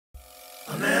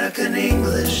American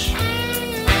English,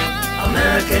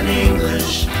 American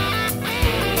English.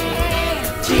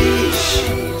 Teach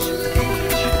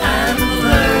and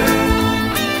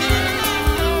learn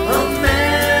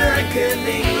American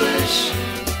English.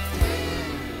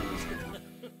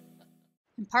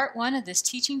 In part one of this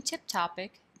teaching tip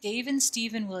topic, Dave and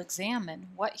Stephen will examine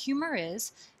what humor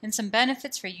is and some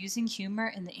benefits for using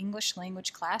humor in the English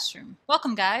language classroom.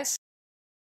 Welcome, guys.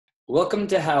 Welcome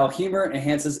to How Humor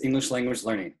Enhances English Language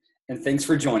Learning, and thanks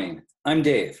for joining. I'm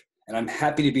Dave, and I'm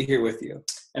happy to be here with you.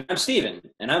 And I'm Stephen,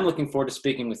 and I'm looking forward to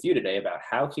speaking with you today about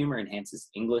how humor enhances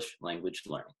English language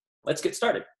learning. Let's get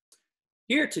started.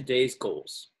 Here are today's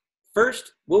goals.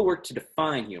 First, we'll work to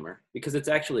define humor because it's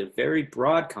actually a very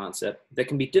broad concept that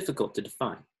can be difficult to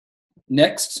define.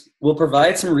 Next, we'll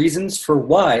provide some reasons for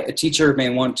why a teacher may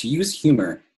want to use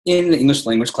humor in the English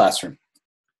language classroom.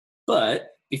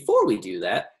 But before we do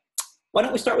that, why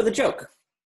don't we start with a joke?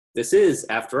 This is,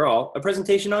 after all, a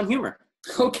presentation on humor.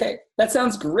 Okay, that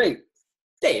sounds great.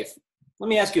 Dave, let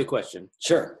me ask you a question.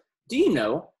 Sure. Do you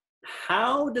know,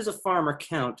 how does a farmer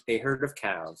count a herd of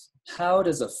cows? How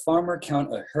does a farmer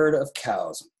count a herd of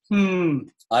cows?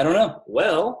 I don't know.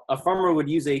 Well, a farmer would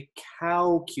use a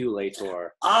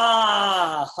calculator.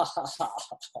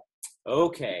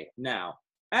 Okay, now,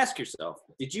 ask yourself,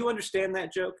 did you understand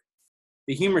that joke?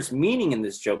 The humorous meaning in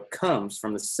this joke comes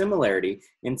from the similarity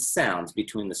in sounds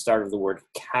between the start of the word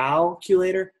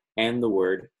calculator and the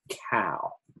word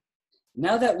cow.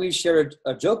 Now that we've shared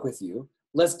a joke with you,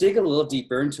 let's dig a little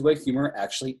deeper into what humor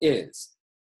actually is.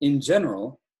 In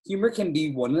general, humor can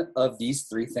be one of these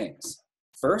three things.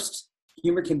 First,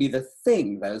 humor can be the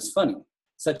thing that is funny,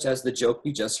 such as the joke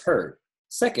you just heard.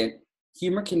 Second,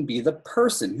 humor can be the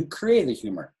person who created the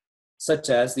humor,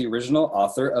 such as the original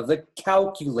author of the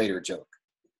calculator joke.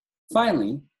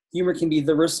 Finally, humor can be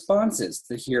the responses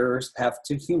the hearers have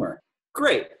to humor.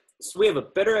 Great. So we have a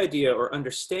better idea or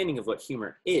understanding of what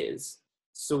humor is.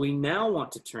 So we now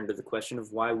want to turn to the question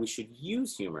of why we should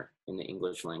use humor in the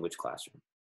English language classroom.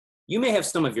 You may have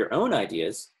some of your own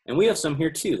ideas, and we have some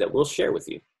here too that we'll share with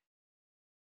you.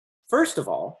 First of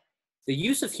all, the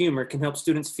use of humor can help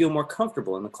students feel more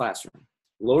comfortable in the classroom,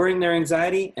 lowering their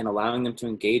anxiety and allowing them to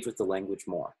engage with the language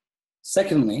more.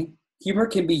 Secondly, humor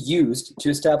can be used to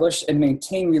establish and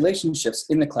maintain relationships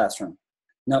in the classroom,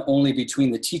 not only between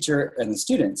the teacher and the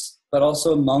students, but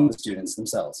also among the students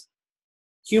themselves.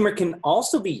 Humor can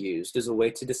also be used as a way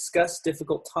to discuss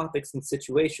difficult topics and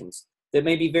situations that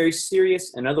may be very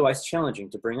serious and otherwise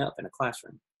challenging to bring up in a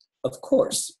classroom. Of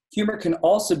course, humor can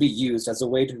also be used as a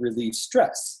way to relieve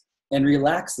stress and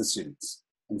relax the students.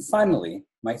 And finally,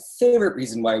 my favorite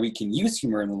reason why we can use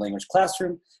humor in the language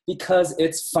classroom, because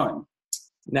it's fun.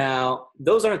 Now,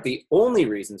 those aren't the only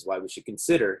reasons why we should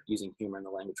consider using humor in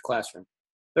the language classroom.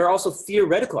 There are also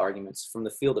theoretical arguments from the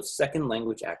field of second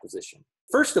language acquisition.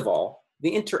 First of all,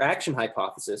 the interaction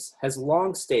hypothesis has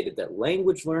long stated that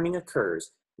language learning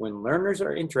occurs when learners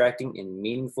are interacting in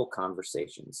meaningful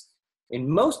conversations. In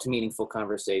most meaningful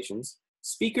conversations,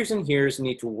 speakers and hearers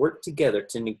need to work together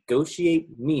to negotiate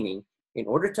meaning in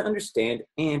order to understand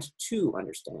and to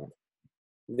understand.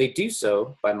 They do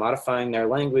so by modifying their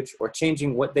language or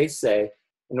changing what they say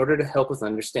in order to help with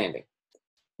understanding.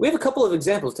 We have a couple of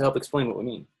examples to help explain what we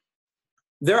mean.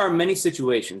 There are many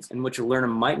situations in which a learner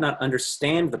might not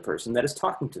understand the person that is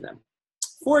talking to them.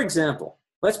 For example,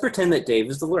 let's pretend that Dave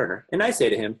is the learner, and I say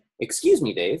to him, "Excuse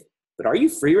me, Dave, but are you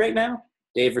free right now?"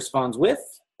 Dave responds with,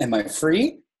 Am I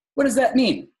free? What does that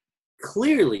mean?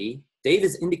 Clearly, Dave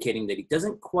is indicating that he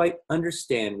doesn't quite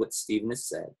understand what Stephen has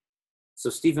said. So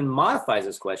Stephen modifies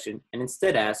his question and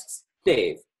instead asks,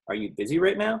 "Dave, are you busy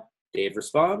right now?" Dave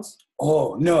responds,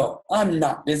 Oh, no, I'm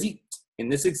not busy. In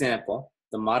this example,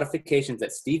 the modifications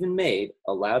that Stephen made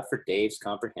allowed for Dave's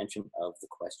comprehension of the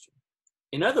question.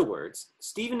 In other words,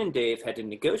 Stephen and Dave had to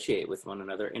negotiate with one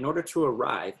another in order to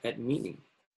arrive at meaning.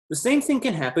 The same thing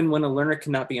can happen when a learner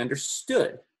cannot be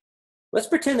understood. Let's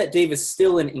pretend that Dave is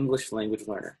still an English language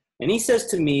learner, and he says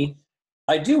to me,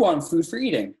 I do want food for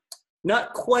eating.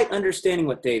 Not quite understanding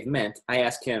what Dave meant, I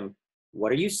ask him,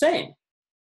 "What are you saying?"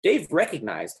 Dave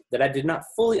recognized that I did not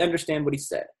fully understand what he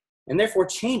said, and therefore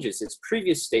changes his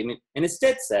previous statement and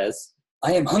instead says,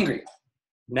 I am hungry.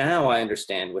 "Now I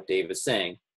understand what Dave is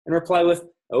saying," and reply with,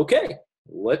 "Okay,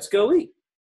 let's go eat."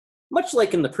 Much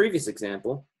like in the previous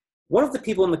example, one of the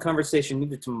people in the conversation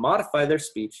needed to modify their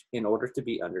speech in order to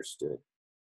be understood.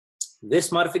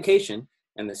 This modification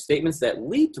and the statements that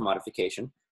lead to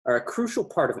modification are a crucial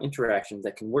part of interaction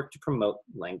that can work to promote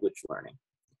language learning.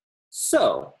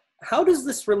 So, how does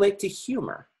this relate to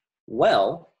humor?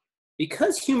 Well,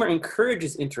 because humor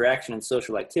encourages interaction and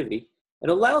social activity, It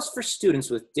allows for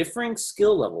students with differing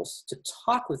skill levels to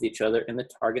talk with each other in the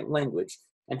target language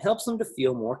and helps them to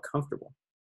feel more comfortable.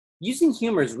 Using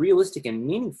humor is realistic and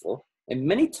meaningful, and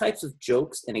many types of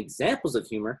jokes and examples of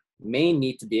humor may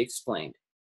need to be explained.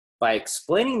 By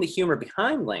explaining the humor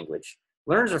behind language,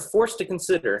 learners are forced to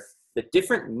consider the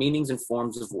different meanings and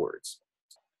forms of words.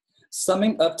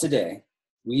 Summing up today,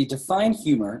 we define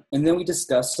humor and then we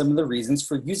discuss some of the reasons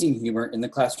for using humor in the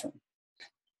classroom.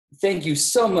 Thank you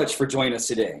so much for joining us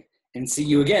today, and see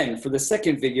you again for the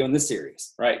second video in this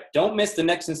series. Right. Don't miss the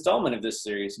next installment of this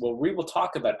series where we will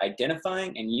talk about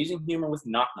identifying and using humor with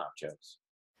knock-knock jokes.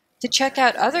 To check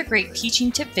out other great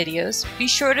teaching tip videos, be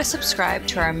sure to subscribe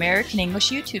to our American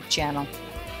English YouTube channel.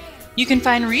 You can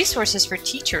find resources for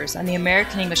teachers on the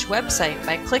American English website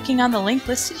by clicking on the link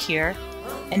listed here.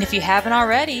 And if you haven't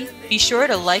already, be sure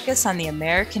to like us on the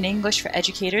American English for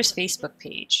Educators Facebook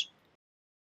page.